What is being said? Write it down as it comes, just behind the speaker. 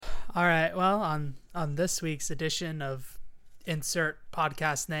All right. Well, on this week's edition of insert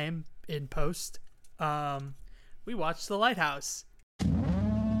podcast name in post, we watched The Lighthouse.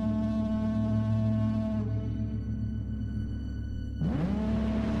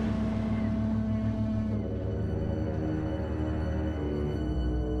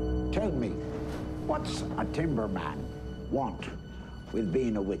 Tell me, what's a timberman want with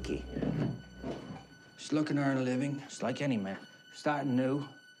being a wickie? Just looking to earn a living, just like any man. Starting new.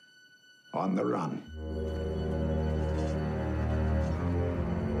 On the run.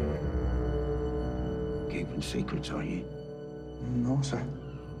 Keeping secrets, are you? No, sir.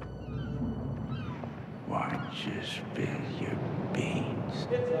 Why don't you spill your beans?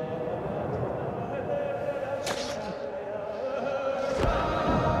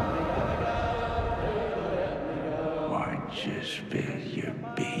 Why don't you spill your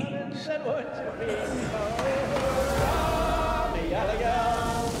beans?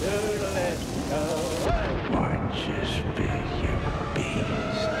 Why don't you spill your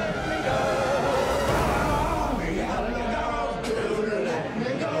beans?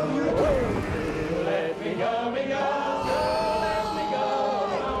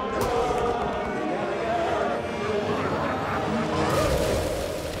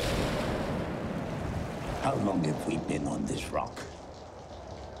 How long have we been on this rock?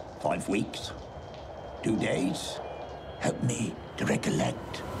 5 weeks? 2 days? Help me to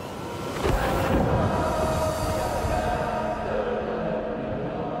recollect.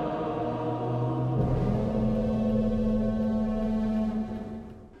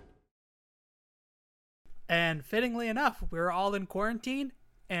 And fittingly enough, we're all in quarantine,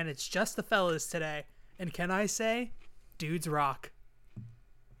 and it's just the fellas today. And can I say, dudes rock.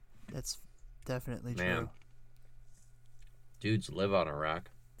 That's definitely Man. true. Dudes live on a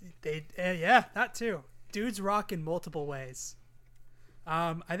rock. Yeah, that too. Dudes rock in multiple ways.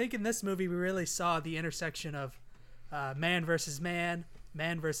 I think in this movie we really saw the intersection of man versus man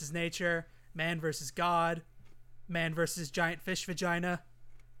versus nature, man versus God, man versus giant fish vagina,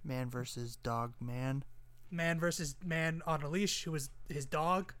 Man versus dog man. man versus man on a leash who was his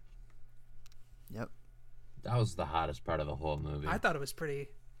dog. Yep. That was the hottest part of the whole movie. I thought it was pretty.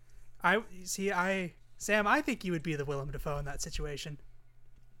 Sam, I think you would be the Willem Dafoe in that situation.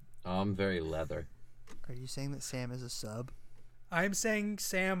 I'm very leather. Are you saying that Sam is a sub? I'm saying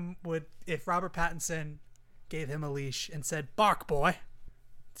Sam would, if Robert Pattinson gave him a leash and said, "Bark, boy,"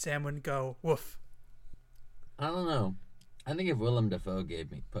 Sam would go, "Woof." I don't know. I think if Willem Dafoe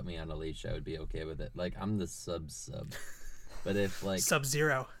put me on a leash, I would be okay with it. Like, I'm the sub. But if like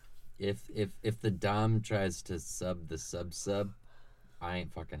Sub-Zero. if the Dom tries to sub the sub, I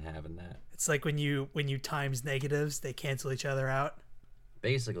ain't fucking having that. It's like when you times negatives, they cancel each other out.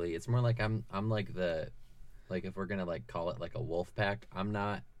 Basically, it's more like I'm like if we're gonna like call it like a wolf pack, I'm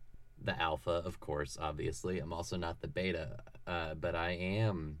not the alpha, of course, obviously. I'm also not the beta, but I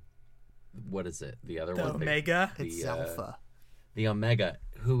am. What is it? The other The one, Omega. It's alpha. the Omega,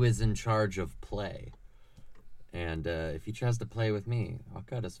 who is in charge of play. And if he tries to play with me, I'll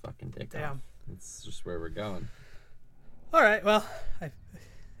cut his fucking dick off. Damn. It's just where we're going. All right, well,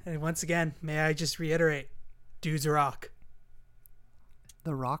 and once again, may I just reiterate, dudes rock.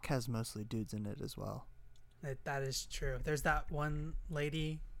 The Rock has mostly dudes in it as well. That is true. There's that one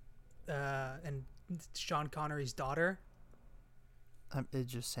lady, and Sean Connery's daughter. I'm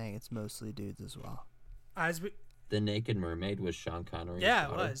just saying it's mostly dudes as well. The Naked Mermaid was Sean Connery. Yeah,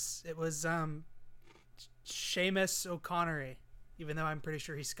 it was. It was Seamus O'Connery, even though I'm pretty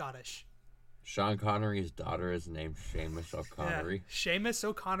sure he's Scottish. Sean Connery's daughter is named Seamus O'Connery. Yeah, Seamus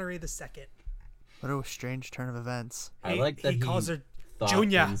O'Connery II. What a strange turn of events. I like that he calls her thought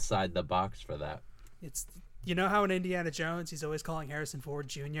Junior. inside the box for that. It's, you know how in Indiana Jones he's always calling Harrison Ford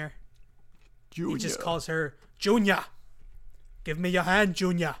Jr. He just calls her Junior. Give me your hand,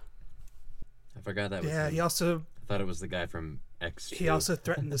 Junior. I forgot that was Yeah, him. he also I thought it was the guy from X2. He also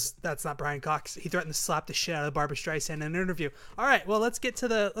threatened this. That's not Brian Cox. He threatened to slap the shit out of Barbara Streisand in an interview. All right, well let's get to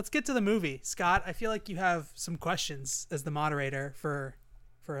the movie. Scott, I feel like you have some questions as the moderator for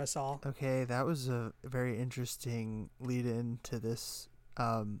us all. Okay, that was a very interesting lead-in to this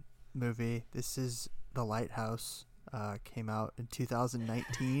movie. This is The Lighthouse. Came out in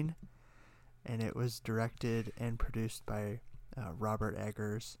 2019, and it was directed and produced by Robert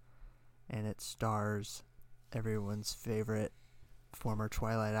Eggers, and it stars everyone's favorite former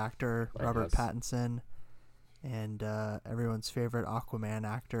Twilight actor, Robert Pattinson, and everyone's favorite Aquaman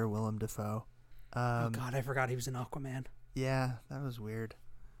actor, Willem Dafoe. Oh God, I forgot he was in Aquaman. Yeah, that was weird.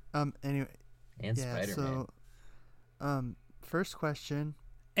 Anyway. And yeah, Spider-Man. So, first question.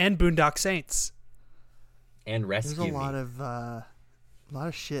 And Boondock Saints. And Rescue There's a Me. lot of a lot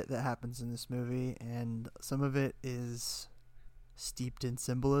of shit that happens in this movie, and some of it is steeped in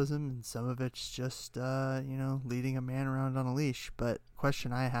symbolism, and some of it's just leading a man around on a leash. But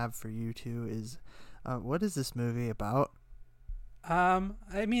question I have for you two is, what is this movie about?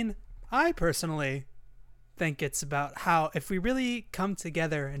 I mean, I personally think it's about how if we really come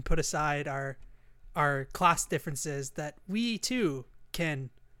together and put aside our class differences, that we too can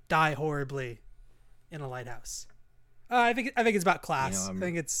die horribly in a lighthouse. I think it's about class.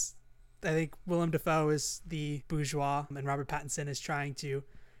 I think Willem Dafoe is the bourgeois, and Robert Pattinson is trying to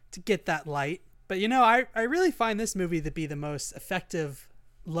get that light. But I really find this movie to be the most effective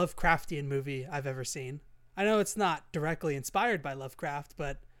Lovecraftian movie I've ever seen. I know it's not directly inspired by Lovecraft,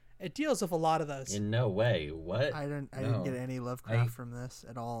 but it deals with a lot of those. In no way. What? I didn't get any Lovecraft from this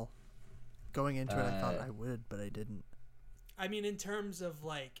at all. Going into it, I thought I would, but I didn't. I mean, in terms of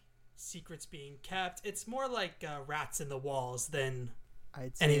like secrets being kept, it's more like rats in the walls than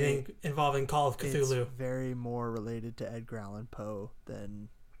I'd say anything involving Call of Cthulhu. It's very more related to Edgar Allan Poe than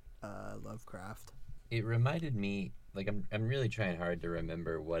Lovecraft. It reminded me, like, I'm really trying hard to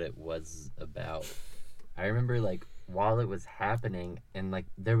remember what it was about. I remember, like, while it was happening, and like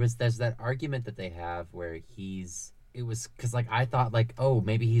there's that argument that they have where it was because like I thought like, oh,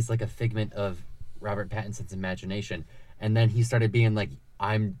 maybe he's like a figment of Robert Pattinson's imagination, and then he started being like,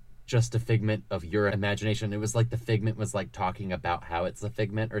 I'm just a figment of your imagination. It was like the figment was like talking about how it's a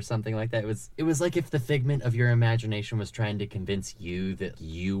figment or something like that. It was like if the figment of your imagination was trying to convince you that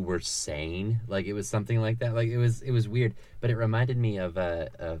you were sane. Like it was something like that. Like it was weird, but it reminded me of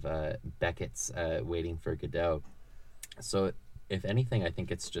Beckett's Waiting for Godot. So if anything, I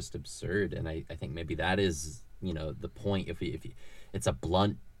think it's just absurd, and I think maybe that is the point. If it's a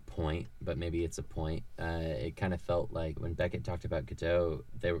blunt point, but maybe it's a point. It kind of felt like when Beckett talked about Godot,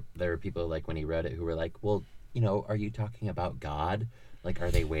 there were people like when he wrote it who were like, well, are you talking about God? Like, are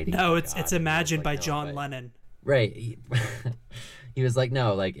they waiting? No, for it's God? imagined by No, John Lennon. Right. He was like,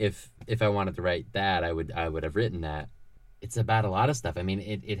 no, like if I wanted to write that, I would have written that. It's about a lot of stuff. I mean,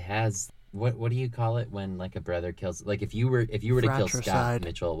 it has what do you call it when like a brother kills, like if you were to kill Scott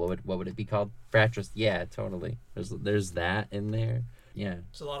Mitchell, what would it be called? Fratricide. Yeah, totally. There's that in there. Yeah.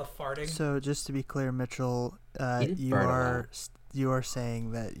 There's a lot of farting. So just to be clear, Mitchell, you are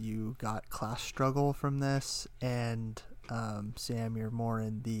saying that you got class struggle from this, and Sam, you're more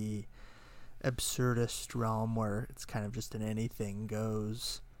in the absurdist realm where it's kind of just an anything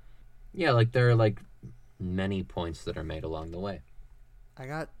goes. Yeah, like there are like many points that are made along the way. I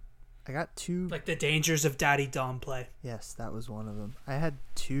got two, like the dangers of daddy dom play. Yes, that was one of them. I had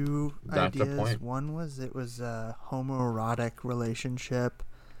two That's ideas. the point. One was it was a homoerotic relationship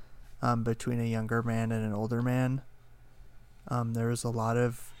between a younger man and an older man. There was a lot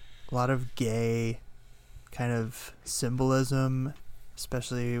of gay kind of symbolism,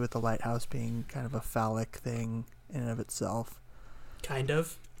 especially with the lighthouse being kind of a phallic thing in and of itself. Kind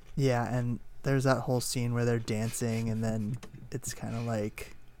of. Yeah, and there's that whole scene where they're dancing, and then it's kind of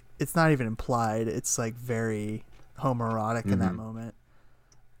like, it's not even implied. It's like very homoerotic in that moment.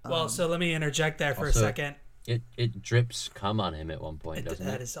 Well, so let me interject there for a second. It drips cum on him at one point, doesn't it?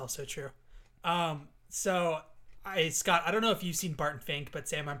 That is also true. Scott, I don't know if you've seen Barton Fink, but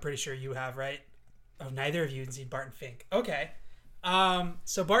Sam, I'm pretty sure you have, right? Oh, neither of you have seen Barton Fink. Okay.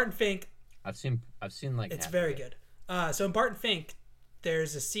 So Barton Fink, I've seen like it's very good. So in Barton Fink,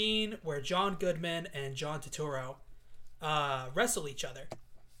 there's a scene where John Goodman and John Turturro wrestle each other,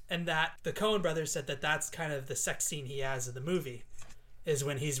 and that the Coen brothers said that that's kind of the sex scene he has in the movie, is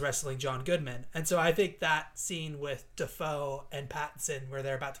when he's wrestling John Goodman. And so I think that scene with Dafoe and Pattinson where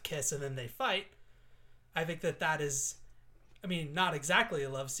they're about to kiss and then they fight, I think that is, I mean, not exactly a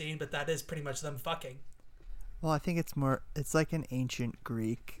love scene, but that is pretty much them fucking. Well, I think it's like an ancient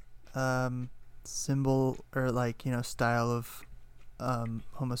Greek symbol or like, style of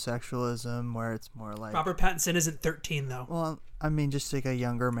homosexualism where it's more like... Robert Pattinson isn't 13 though. Well, I mean, just like a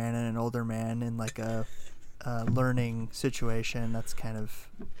younger man and an older man in like a learning situation. That's kind of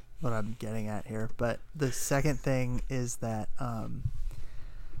what I'm getting at here. But the second thing is that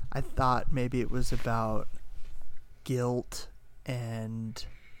I thought maybe it was about guilt and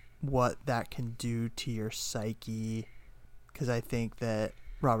what that can do to your psyche, because I think that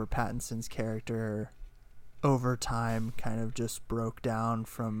Robert Pattinson's character over time kind of just broke down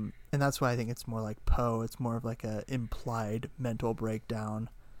from, and that's why I think it's more like Poe. It's more of like a implied mental breakdown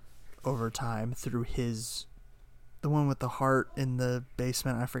over time through the one with the heart in the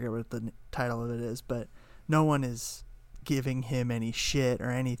basement. I forget what the title of it is, but no one is giving him any shit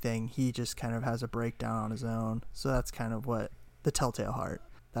or anything. He just kind of has a breakdown on his own. So that's kind of what the Telltale Heart.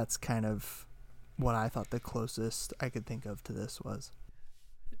 That's kind of what I thought the closest I could think of to this was.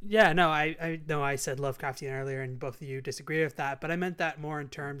 Yeah, no, I know I said Lovecraftian earlier, and both of you disagree with that, but I meant that more in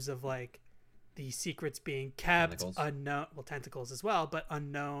terms of like the secrets being kept, Tentacles. unknown, well, tentacles as well, but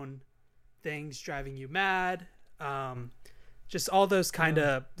unknown things driving you mad. Just all those kind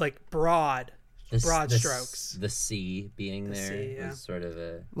of like broad strokes. The sea being The there sea, yeah. was sort of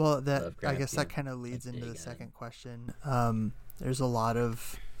a Well, that I guess that Lovecraftian, kind of leads like, into the dig on second it. question. There's a lot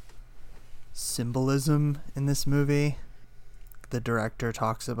of symbolism in this movie. The director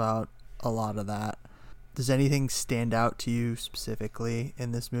talks about a lot of that. Does anything stand out to you specifically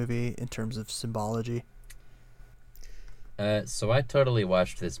in this movie in terms of symbology? So I totally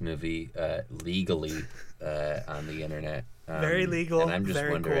watched this movie legally on the internet. Very legal, and I'm just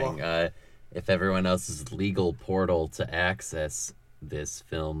very wondering cool. If everyone else's legal portal to access this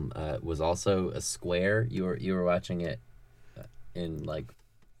film was also a square. You were watching it in like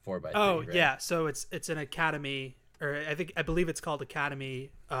 4x3. Oh, right? yeah, so it's an Academy, or I believe it's called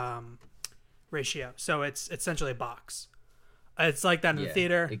Academy ratio. So it's essentially a box. It's like that in the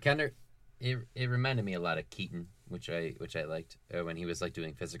theater. It kind of it reminded me a lot of Keaton, which I liked when he was like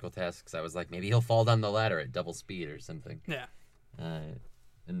doing physical tasks. I was like, maybe he'll fall down the ladder at double speed or something. Yeah.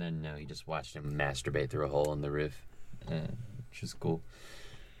 And then no, he just watched him masturbate through a hole in the roof, which is cool.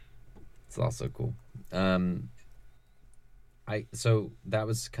 It's also cool. So that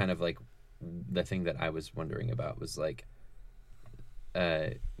was kind of like the thing that I was wondering about was like,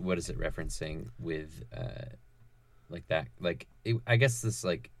 what is it referencing with like that? Like, I guess this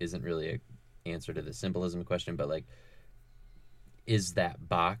like isn't really a answer to the symbolism question, but like, is that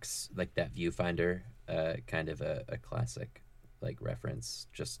box, like that viewfinder, kind of a classic like reference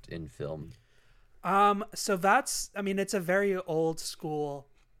just in film? So that's, I mean, it's a very old school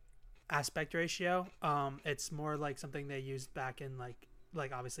aspect ratio. It's more like something they used back in like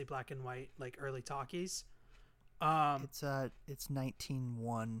obviously black and white, like early talkies. It's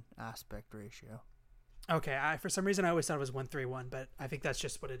 19:1 aspect ratio. Okay, for some reason I always thought it was 1:3:1, but I think that's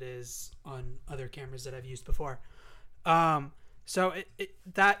just what it is on other cameras that I've used before. So I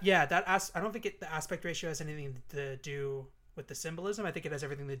don't think the aspect ratio has anything to do with the symbolism. I think it has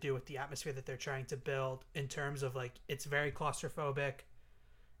everything to do with the atmosphere that they're trying to build in terms of like, it's very claustrophobic.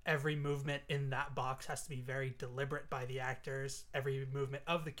 Every movement in that box has to be very deliberate by the actors. Every movement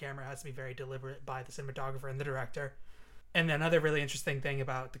of the camera has to be very deliberate by the cinematographer and the director. And then another really interesting thing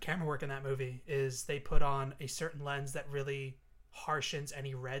about the camera work in that movie is they put on a certain lens that really harshens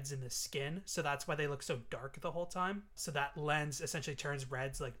any reds in the skin. So that's why they look so dark the whole time. So that lens essentially turns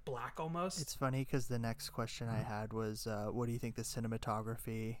reds like black almost. It's funny because the next question I had was, what do you think the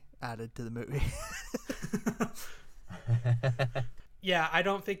cinematography added to the movie? Yeah, I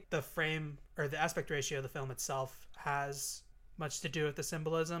don't think the frame or the aspect ratio of the film itself has much to do with the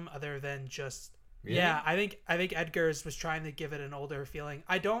symbolism other than just... Really? Yeah, I think Edgar's was trying to give it an older feeling.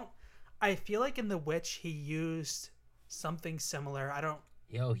 I feel like in The Witch he used something similar.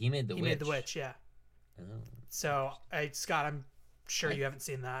 He made The Witch. He made The Witch, yeah. Oh. So, Scott, I'm sure you haven't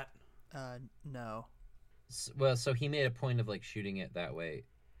seen that. No. So he made a point of like shooting it that way.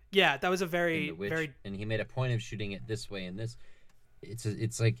 Yeah, that was a very, and he made a point of shooting it this way and this.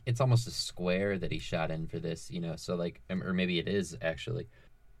 It's like it's almost a square that he shot in for this, you know. So like, or maybe it is actually,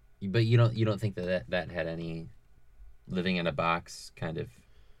 but you don't think that had any living in a box kind of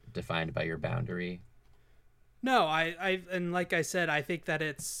defined by your boundary? No, and like I said, I think that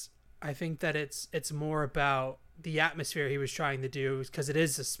it's more about the atmosphere he was trying to do, because it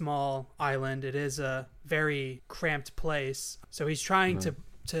is a small island, it is a very cramped place, so he's trying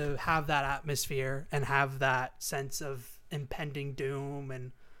to have that atmosphere and have that sense of impending doom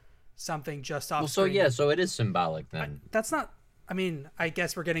and something just off screen. So it is symbolic then. I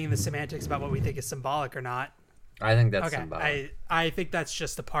guess we're getting into semantics about what we think is symbolic or not. I think that's symbolic. I think that's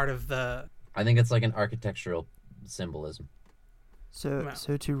just a part of the... I think it's like an architectural symbolism.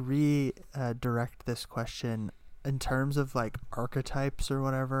 So to redirect this question, in terms of like archetypes or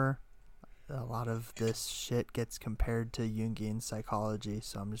whatever, a lot of this shit gets compared to Jungian psychology,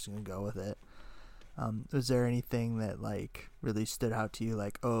 so I'm just gonna go with it. Was there anything that like really stood out to you,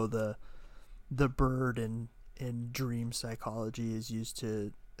 like, oh, the bird in dream psychology is used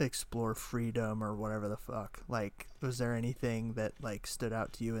to explore freedom or whatever the fuck? Like, was there anything that like stood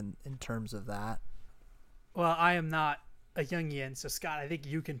out to you in terms of that? Well, I am not a Jungian, so Scott, I think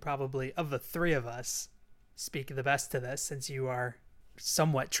you can probably, of the three of us, speak the best to this, since you are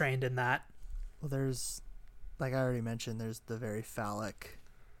somewhat trained in that. Well, there's, like I already mentioned, there's the very phallic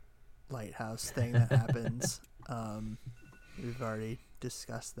lighthouse thing that happens. We've already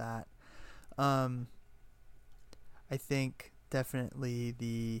discussed that. I think definitely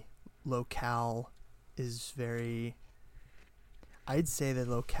the locale is very... I'd say the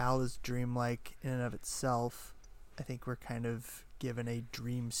locale is dreamlike in and of itself. I think we're kind of given a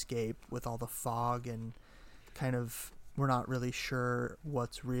dreamscape with all the fog and kind of we're not really sure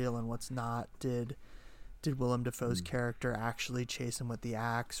what's real and what's not. Did Willem Dafoe's character actually chase him with the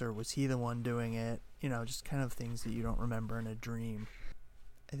axe, or was he the one doing it? You know, just kind of things that you don't remember in a dream.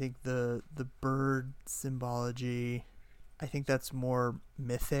 I think the bird symbology, I think that's more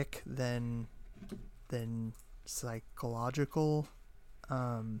mythic than psychological.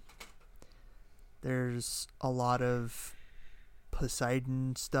 There's a lot of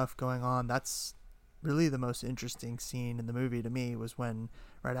Poseidon stuff going on. That's really the most interesting scene in the movie to me, was when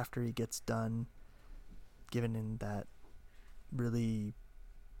right after he gets done given in that really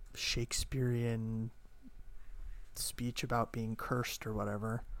Shakespearean speech about being cursed or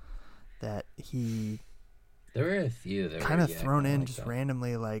whatever, that he there were a few that kind were, of thrown in like just that.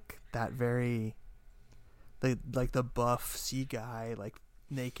 randomly, like that very like the buff sea guy, like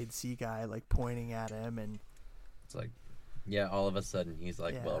naked sea guy, like pointing at him, and It's like, yeah, all of a sudden he's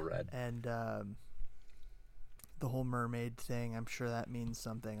like well read. And the whole mermaid thing, I'm sure that means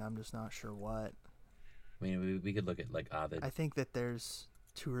something. I'm just not sure what. I mean, we could look at like Ovid. I think that there's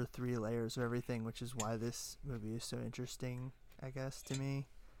 2 or 3 layers of everything, which is why this movie is so interesting, I guess, to me.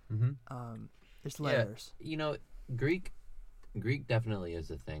 Mm-hmm. There's layers. Yeah, you know, Greek definitely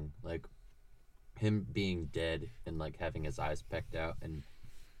is a thing. Like him being dead and like having his eyes pecked out, and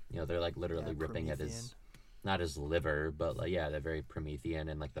you know they're like literally ripping at his, not his liver, but like they're very Promethean,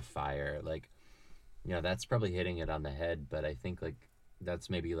 and like the fire, like you know that's probably hitting it on the head. But I think like that's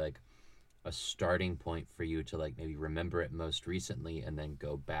maybe like a starting point for you to like maybe remember it most recently, and then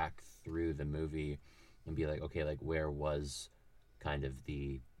go back through the movie and be like, okay, like where was kind of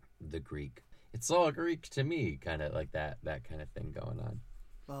the Greek? It's all Greek to me, kind of like that kind of thing going on.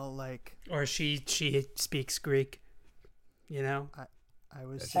 Well, like, or she speaks Greek, you know. I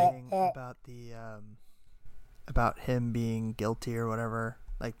was saying about the about him being guilty or whatever.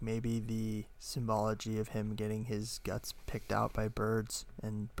 Like maybe the symbology of him getting his guts picked out by birds,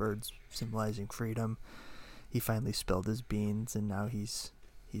 and birds symbolizing freedom. He finally spilled his beans, and now he's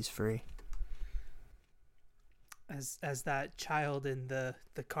free. As that child in the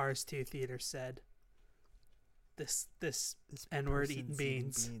Cars 2 theater said, this N-word eating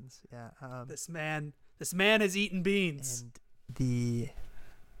beans. Yeah. This man has eaten beans. And the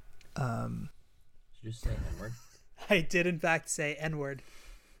Did you just say N-word? I did in fact say N-word,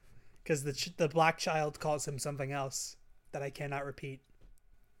 because the black child calls him something else that I cannot repeat.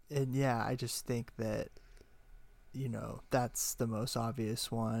 And yeah, I just think that, you know, that's the most obvious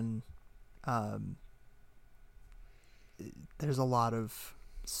one. There's a lot of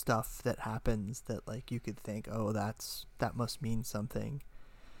stuff that happens that like you could think, oh, that must mean something,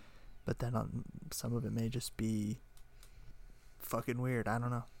 but then some of it may just be fucking weird. I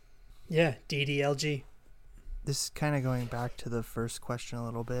don't know. Yeah, DDLG. This is kind of going back to the first question a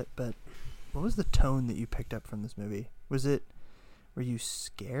little bit, but what was the tone that you picked up from this movie? Were you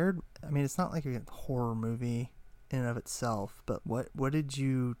scared? I mean, it's not like a horror movie in and of itself, but what did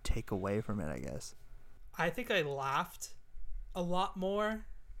you take away from it, I guess? I think I laughed a lot more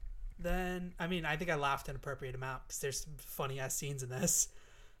than... I mean, I think I laughed an appropriate amount, because there's some funny-ass scenes in this.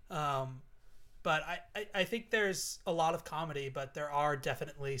 But I think there's a lot of comedy, but there are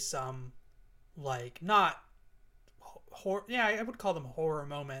definitely some, like, not... horror. Yeah, I would call them horror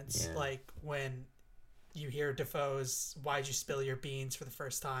moments, like when you hear Defoe's "Why'd you spill your beans" for the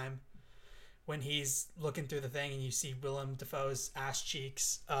first time, when he's looking through the thing and you see Willem Dafoe's ass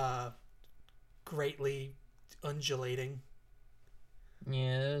cheeks greatly undulating.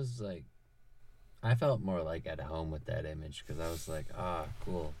 Yeah, it was like, I felt more like at home with that image, because I was like,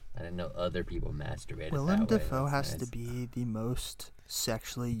 cool. I didn't know other people masturbated Willem that way. Dafoe That's has nice. to be the most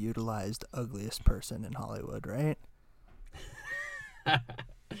sexually utilized, ugliest person in Hollywood, right?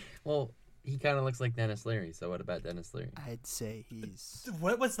 Well, he kind of looks like Dennis Leary, so what about Dennis Leary? I'd say he's...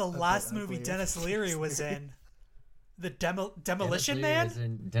 What was the last movie uglier Dennis than Leary Dennis was Leary. in? The Demolition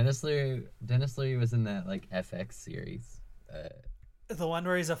Man? Dennis Leary was in that like FX series. The one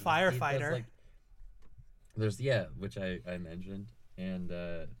where he's a He does, firefighter. like, there's which I mentioned, and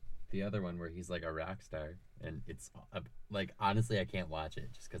the other one where he's like a rock star, and it's like honestly I can't watch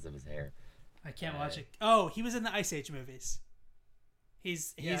it just because of his hair. I can't watch it. Oh, he was in the Ice Age movies.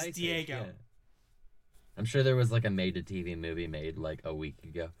 He's Ice Age, Diego. yeah. I'm sure there was like a made-to-TV movie made like a week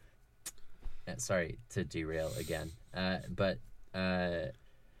ago. Sorry to derail again, but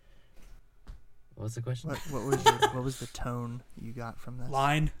what was the question? What was the tone you got from this?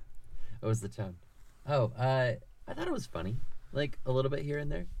 Line. What was the tone? Oh, I thought it was funny, like a little bit here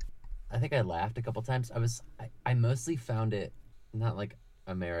and there. I think I laughed a couple times. I mostly found it not like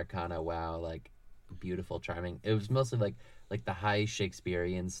Americana, wow, like beautiful, charming. It was mostly like the high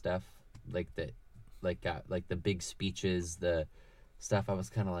Shakespearean stuff, like the like the big speeches, the stuff. I was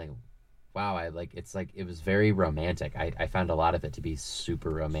kind of like, wow, I like it's like it was very romantic. I found a lot of it to be super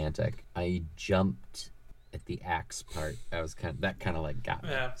romantic. I jumped at the axe part. I was that kind of like got me.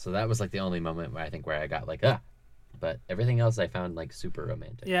 Yeah. So that was like the only moment where I think where I got like but everything else I found like super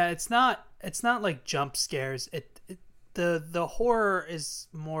romantic. Yeah, it's not like jump scares. The horror is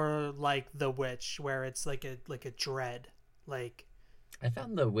more like The Witch, where it's like a dread. Like, I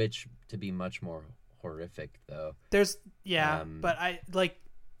found The Witch to be much more horrific though. There's but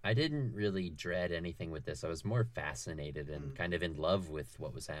I didn't really dread anything with this. I was more fascinated and kind of in love with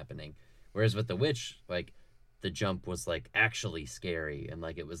what was happening. Whereas with The Witch, like the jump was like actually scary and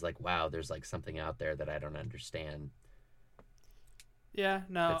like it was like, wow, there's like something out there that I don't understand. Yeah,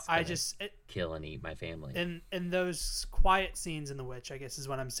 no, I just kill and eat my family. In those quiet scenes in The Witch, I guess is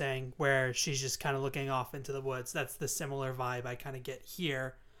what I'm saying, where she's just kind of looking off into the woods. That's the similar vibe I kind of get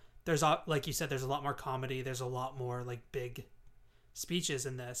here. There's, like you said, there's a lot more comedy. There's a lot more like big speeches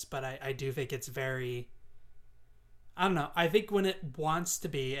in this, but I do think it's very, I don't know. I think when it wants to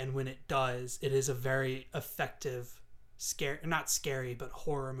be and when it does, it is a very effective, not scary, but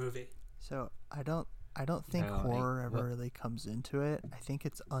horror movie. So I don't think horror ever really comes into it. I think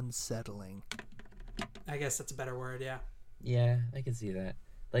it's unsettling. I guess that's a better word, yeah. Yeah, I can see that.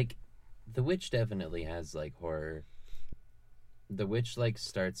 Like, The Witch definitely has, like, horror. The Witch, like,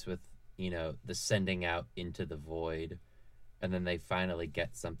 starts with, the sending out into the void, and then they finally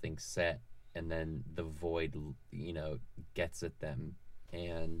get something set, and then the void, gets at them.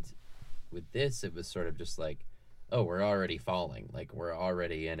 And with this, it was sort of just like, oh, we're already falling. Like, we're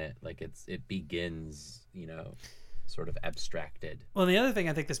already in it. Like, it begins, sort of abstracted. Well, the other thing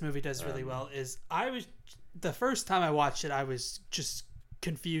I think this movie does really well is the first time I watched it, I was just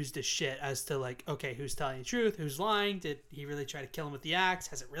confused as shit as to, like, okay, who's telling the truth? Who's lying? Did he really try to kill him with the axe?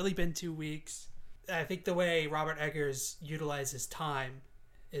 Has it really been 2 weeks? I think the way Robert Eggers utilizes time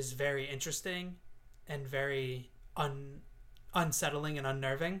is very interesting and very unsettling and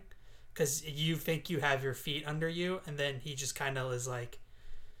unnerving. Because you think you have your feet under you, and then he just kind of is like,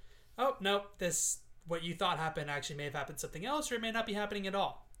 oh, no, what you thought happened actually may have happened something else, or it may not be happening at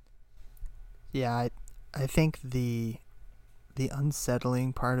all. Yeah, I think the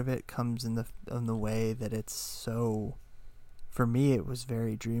unsettling part of it comes in the way that it's so, for me, it was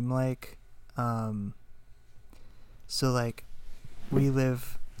very dreamlike. So, like, we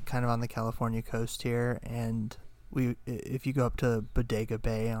live kind of on the California coast here, and if you go up to Bodega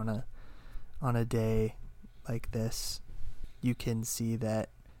Bay on a day like this, you can see that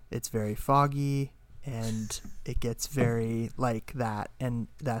it's very foggy and it gets very like that, and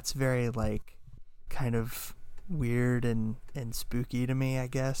that's very like kind of weird and spooky to me, I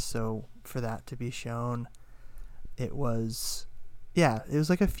guess. So for that to be shown, it was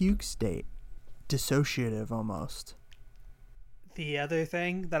like a fugue state, dissociative almost. The other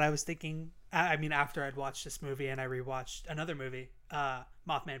thing that I was thinking, I mean, after I'd watched this movie and I rewatched another movie,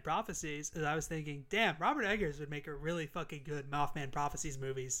 Mothman Prophecies, is I was thinking, damn, Robert Eggers would make a really fucking good Mothman Prophecies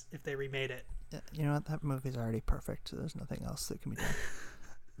movies if they remade it. Yeah, you know what? That movie's already perfect, so there's nothing else that can be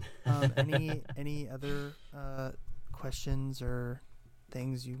done. Any other questions or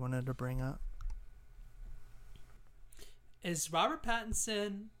things you wanted to bring up? Is Robert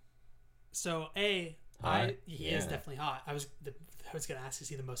Pattinson? So he is definitely hot. I was gonna ask, is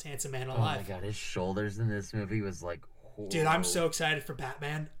he the most handsome man alive? Oh my god, his shoulders in this movie was like, whoa. Dude, I'm so excited for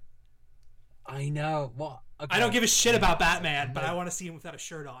Batman. I know. Well, okay. I don't give a shit about Batman, but I want to see him without a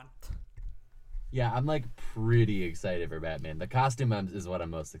shirt on. Yeah, I'm like pretty excited for Batman. The costume is what I'm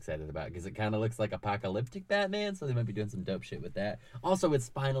most excited about because it kind of looks like apocalyptic Batman, so they might be doing some dope shit with that. Also, it's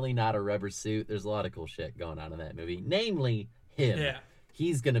finally not a rubber suit. There's a lot of cool shit going on in that movie, namely him. Yeah.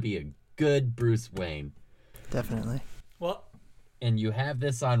 He's gonna be a good Bruce Wayne. Definitely. Well, and you have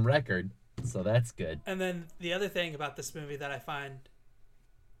this on record, so that's good. And then the other thing about this movie that I find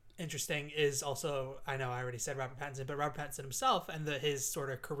interesting is also, I know I already said Robert Pattinson, but Robert Pattinson himself and his sort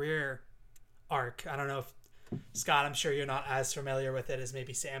of career arc. I don't know if, Scott, I'm sure you're not as familiar with it as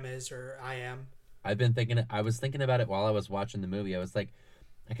maybe Sam is or I am. I was thinking about it while I was watching the movie. I was like,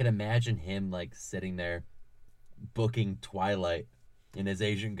 I could imagine him like sitting there booking Twilight, and his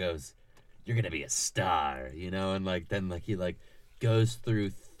agent goes, "You're gonna be a star," and like then like he like goes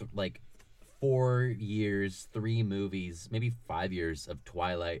through like 4 years, 3 movies, maybe 5 years of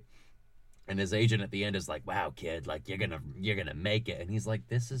Twilight, and his agent at the end is like, "Wow, kid, like you're gonna make it," and he's like,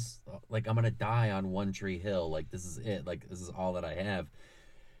 "This is like I'm gonna die on One Tree Hill, like this is it, like this is all that I have,"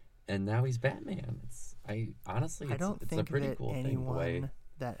 and now he's Batman. I honestly, I don't it's a think pretty that cool thing. The way anyone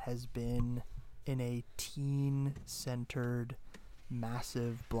that has been in a teen-centered,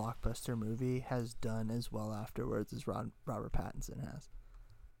 massive blockbuster movie has done as well afterwards as Robert Pattinson has.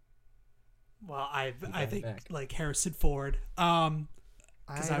 Well, I got it think back. like Harrison Ford.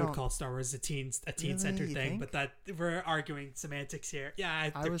 Because I would don't- call Star Wars a teen-centered Really, you thing, think? but that we're arguing semantics here.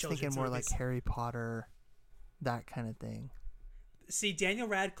 Yeah, I they're was thinking children's more movies. like Harry Potter, that kind of thing. See, Daniel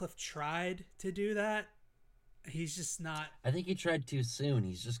Radcliffe tried to do that. He's just not. I think he tried too soon.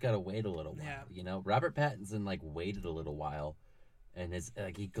 He's just got to wait a little while. Yeah. You know, Robert Pattinson like waited a little while, and is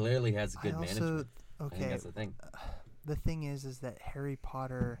like he clearly has good management. I think okay. that's the thing. The thing is that Harry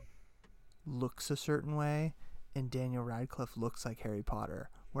Potter looks a certain way, and Daniel Radcliffe looks like Harry Potter.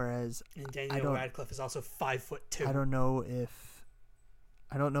 Whereas And Daniel Radcliffe is also 5'2". I don't know if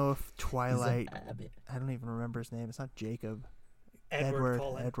Twilight. He's a rabbit. I don't even remember his name. It's not Jacob. Edward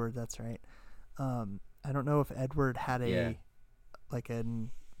Cullen. Edward. That's right. I don't know if Edward had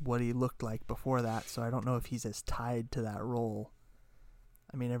what he looked like before that, so I don't know if he's as tied to that role.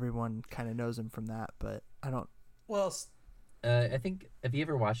 I mean, everyone kind of knows him from that, but I don't. Well, I think. Have you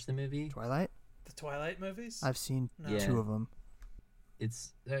ever watched the movie? Twilight? the Twilight movies. I've seen No. Yeah. 2 of them.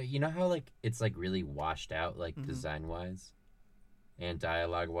 It's you know how like it's like really washed out like Mhm. design wise, and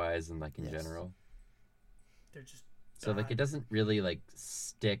dialogue wise, and like in Yes. general. They're just So like it doesn't really like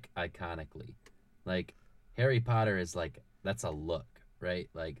stick iconically. Like Harry Potter is like that's a look, right?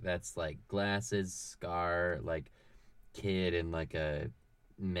 Like that's like glasses, scar, like kid in like a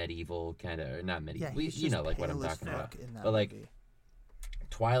medieval kind of or not medieval. Yeah, he's you just know like what I'm pale as talking about. fuck in that But like movie.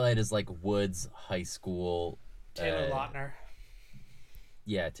 Twilight is like Woods High School. Taylor Lautner.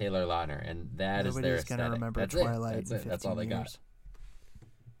 Yeah, Taylor Lautner, and that is their Nobody's gonna aesthetic. remember That's Twilight It. That's in it. 15 That's all they got. years.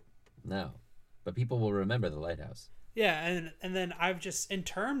 No, but people will remember the Lighthouse. Yeah, and then I've just in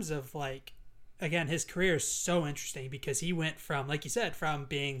terms of like again his career is so interesting because he went from like you said from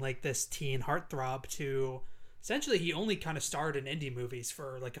being like this teen heartthrob to essentially he only kind of starred in indie movies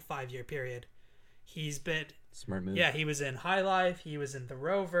for like a 5-year period. He's been Smart move. yeah, he was in High Life, he was in The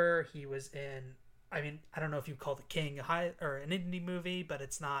Rover, he was in I mean, I don't know if you call The King a high or an indie movie, but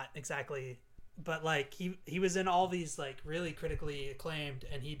it's not exactly but like he was in all these like really critically acclaimed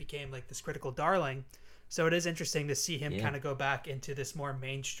and he became like this critical darling. So it is interesting to see him Yeah. kind of go back into this more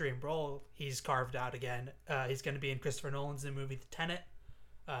mainstream role he's carved out again. He's going to be in Christopher Nolan's new movie The Tenet.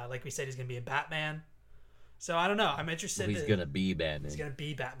 Like we said, he's going to be in Batman. So I don't know. I'm interested. He's gonna be Batman. He's going to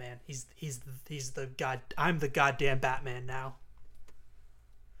be Batman. He's the god. I'm the goddamn Batman now.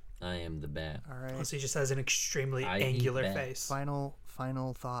 I am the Bat. All right. Also, he just has an extremely I hate angular Bat. face. Final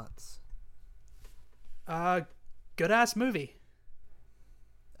thoughts. Good ass movie.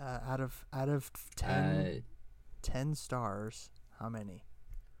 Out of 10 stars, how many?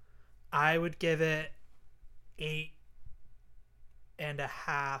 I would give it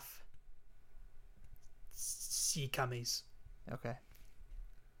 8.5 sea cummies. Okay.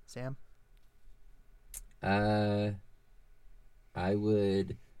 Sam? I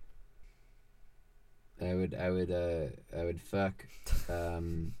would fuck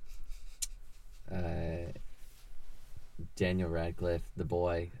Daniel Radcliffe, the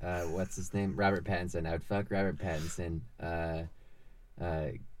boy. What's his name? Robert Pattinson. I would fuck Robert Pattinson.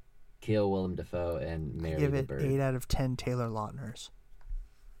 Kill Willem Dafoe and marry Give the it bird. 8 out of 10 Taylor Lautners.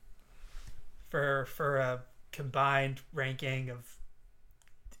 For a combined ranking of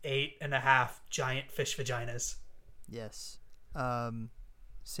 8.5 giant fish vaginas. Yes.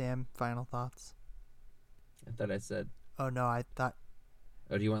 Sam, final thoughts? I thought I said. Oh, no, I thought...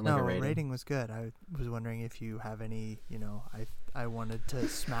 Oh, do you want like No, a rating? was good. I was wondering if you have any, I wanted to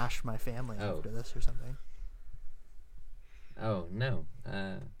smash my family Oh. after this or something. Oh no.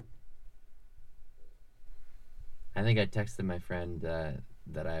 I think I texted my friend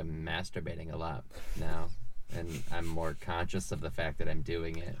that I'm masturbating a lot now, and I'm more conscious of the fact that I'm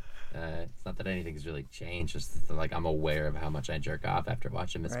doing it. It's not that anything's really changed, just that, like I'm aware of how much I jerk off after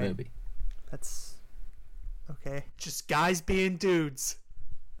watching this Right. movie. That's... Okay. Just guys being dudes.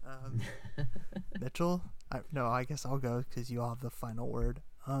 Mitchell? I guess I'll go because you all have the final word.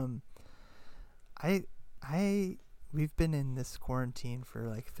 We've been in this quarantine for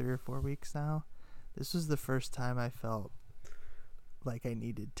like 3 or 4 weeks now. This was the first time I felt like I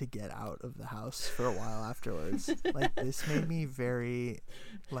needed to get out of the house for a while afterwards. Like this made me very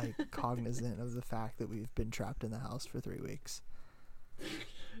like cognizant of the fact that we've been trapped in the house for 3 weeks.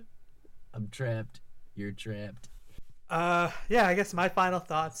 I'm trapped. You're trapped. Yeah, I guess my final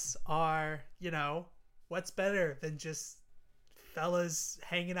thoughts are, what's better than just fellas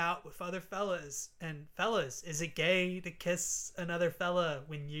hanging out with other fellas? And fellas, is it gay to kiss another fella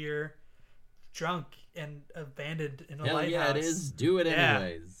when you're drunk and abandoned in a Hell lighthouse. yeah, it is. Do it Yeah.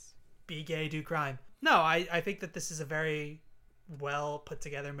 anyways. Be gay, do crime. No, I think that this is a very well put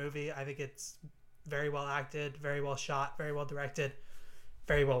together movie. I think it's very well acted, very well shot, very well directed,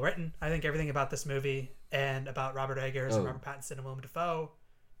 very well written. I think everything about this movie and about Robert Eggers and Robert Pattinson and Willem Dafoe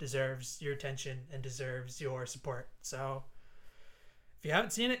deserves your attention and deserves your support. So if you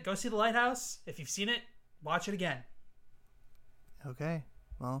haven't seen it, go see The Lighthouse. If you've seen it, watch it again. Okay,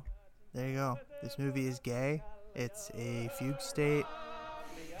 well, there you go. This movie is gay. It's a fugue state,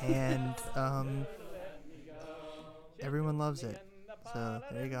 and everyone loves it. So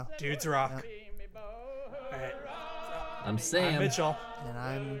there you go. Dudes rock. Yep. All right. I'm Sam. I'm Mitchell. And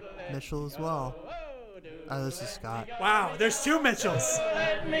I'm Mitchell as well. Oh, this is Scott. Wow, there's two Mitchells.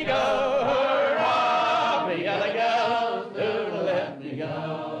 Let me go, hurrah, the other girls do let me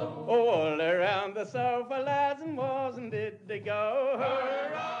go. All around the sofa, lads and was and did they go,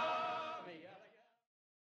 hurrah.